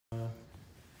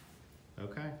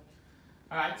Okay.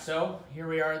 All right, so here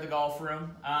we are at the golf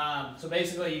room. So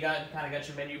basically, you got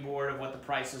your menu board of what the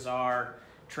prices are,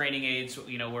 training aids.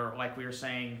 You know, like we were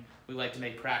saying, we like to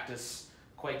make practice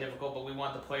quite difficult, but we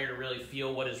want the player to really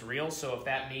feel what is real. So if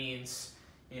that means,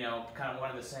 you know, kind of one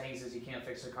of the sayings is you can't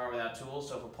fix a car without tools.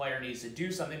 So if a player needs to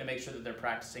do something to make sure that they're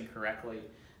practicing correctly,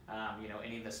 you know,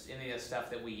 any of the stuff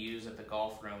that we use at the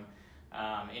golf room,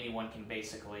 anyone can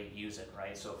basically use it,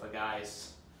 right? So if a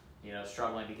guy's, you know,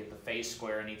 struggling to get the face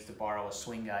square and needs to borrow a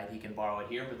swing guide, he can borrow it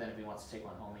here, but then if he wants to take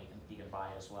one home, he can buy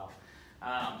it as well.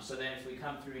 So then if we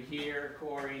come through here,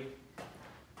 Corey,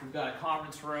 we've got a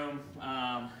conference room.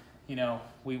 You know,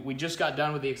 we just got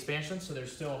done with the expansion, so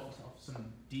there's still some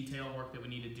detail work that we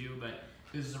need to do, but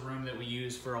this is a room that we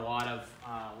use for a lot of,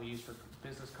 we use for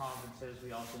business conferences.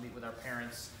 We also meet with our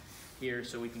parents here,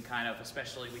 so we can kind of,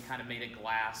 especially we kind of made it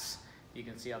glass. You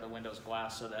can see how the window's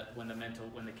glass, so that when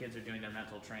the kids are doing their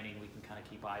mental training, we can kind of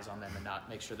keep eyes on them and not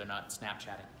make sure they're not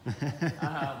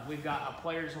Snapchatting. We've got a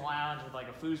players' lounge with like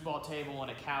a foosball table and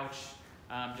a couch,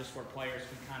 just where players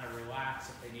can kind of relax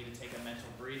if they need to take a mental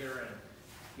breather, and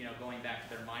you know, going back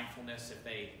to their mindfulness. If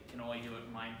they can only do it,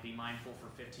 be mindful for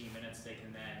 15 minutes, they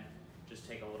can then just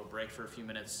take a little break for a few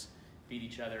minutes, beat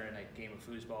each other in a game of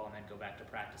foosball, and then go back to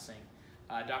practicing.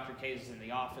 Dr. K's is in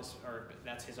the office, or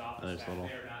that's his office back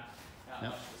there. Not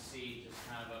much to see, just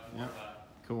kind of more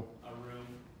of a room.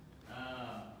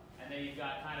 And then you've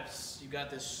got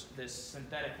this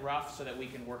synthetic rough so that we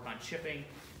can work on chipping.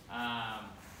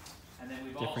 And then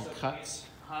we've different also cuts.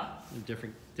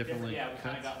 Different yeah, we cuts.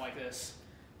 kind of got like this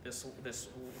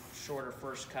shorter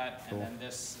first cut, and then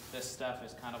this stuff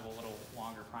is kind of a little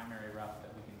longer primary rough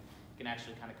that we can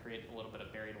actually kind of create a little bit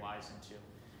of buried lies into.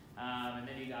 And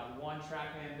then you got 1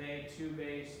 TrackMan bay, 2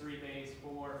 bays, 3 bays,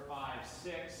 4, 5,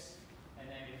 6. And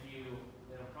then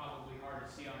it'll probably hard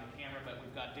to see on the camera, but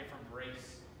we've got different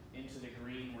breaks into the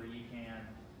green where you can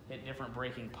hit different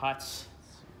breaking putts.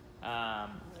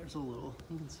 There's a little,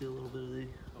 you can see a little bit of the...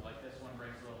 So like this one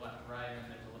breaks a little left and right,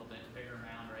 and there's a little bit bigger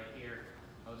mound right here.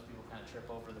 Most people kind of trip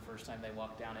over the first time they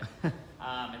walk down it.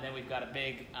 And then we've got a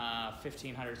big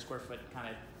 1,500 square foot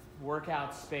kind of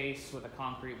workout space with a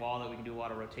concrete wall that we can do a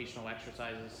lot of rotational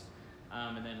exercises.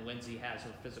 And then Lindsay has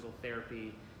her physical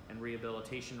therapy and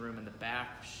rehabilitation room in the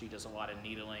back. She does a lot of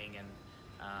needling and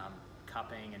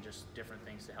cupping and just different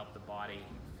things to help the body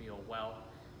feel well.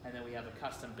 And then we have a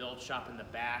custom build shop in the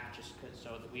back, just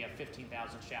so that we have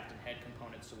 15,000 shaft and head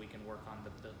components, so we can work on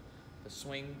the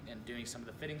swing and doing some of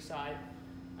the fitting side.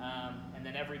 And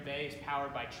then every bay is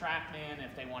powered by TrackMan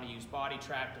if they want to use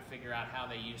BodyTrack to figure out how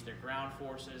they use their ground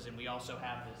forces. And we also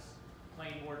have this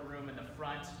plane board room in the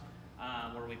front,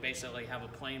 where we basically have a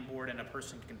plane board and a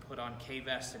person can put on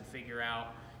K-vest and figure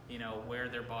out, you know, where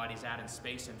their body's at in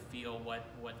space and feel what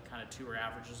kind of tour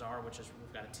averages are, which is,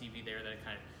 we've got a TV there that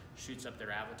kind of shoots up their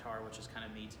avatar, which is kind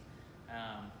of neat.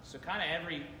 So kind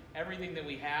of everything that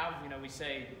we have, you know, we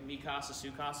say mi casa,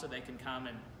 su casa, they can come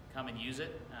and use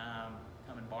it,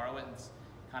 come and borrow it, and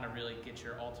kind of really get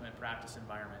your ultimate practice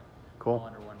environment all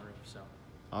under one roof. So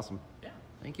awesome. Yeah.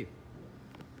 Thank you.